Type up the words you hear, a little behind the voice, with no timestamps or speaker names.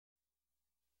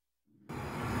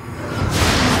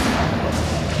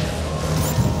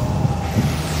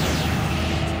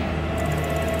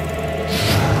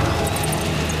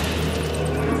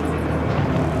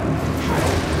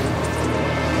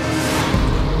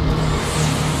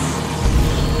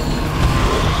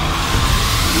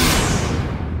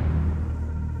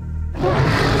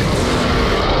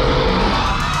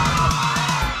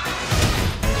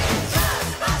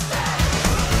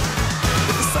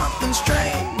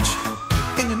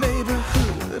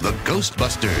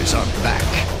Ghostbusters are back.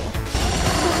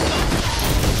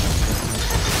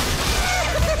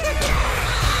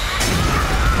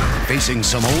 Facing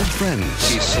some old friends.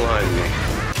 He slimed me.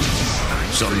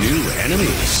 Some new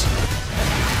enemies.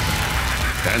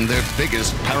 And their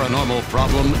biggest paranormal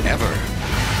problem ever.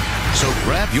 So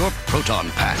grab your proton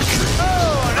pack.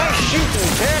 Oh, nice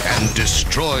shooting, Ted. And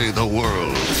destroy the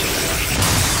world.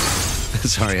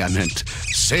 Sorry, I meant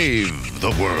save the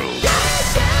world.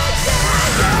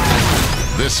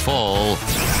 This fall,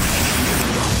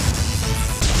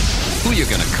 who you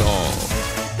gonna call?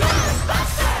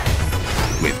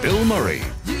 With Bill Murray.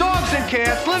 Dogs and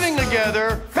cats living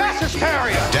together. Fast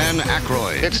hysteria. Dan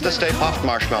Aykroyd. It's the Stay Puft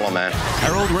Marshmallow Man.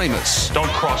 Harold Ramis. Don't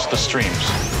cross the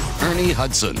streams. Ernie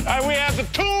Hudson. We have the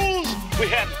tools. We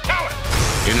have the talent.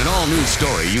 In an all-new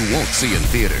story you won't see in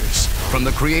theaters. From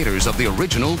the creators of the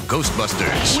original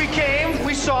Ghostbusters. We came,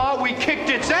 we saw, we kicked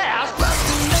its ass.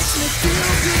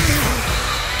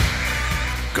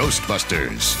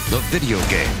 Ghostbusters, the video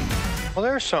game. Well,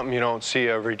 there's something you don't see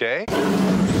every day.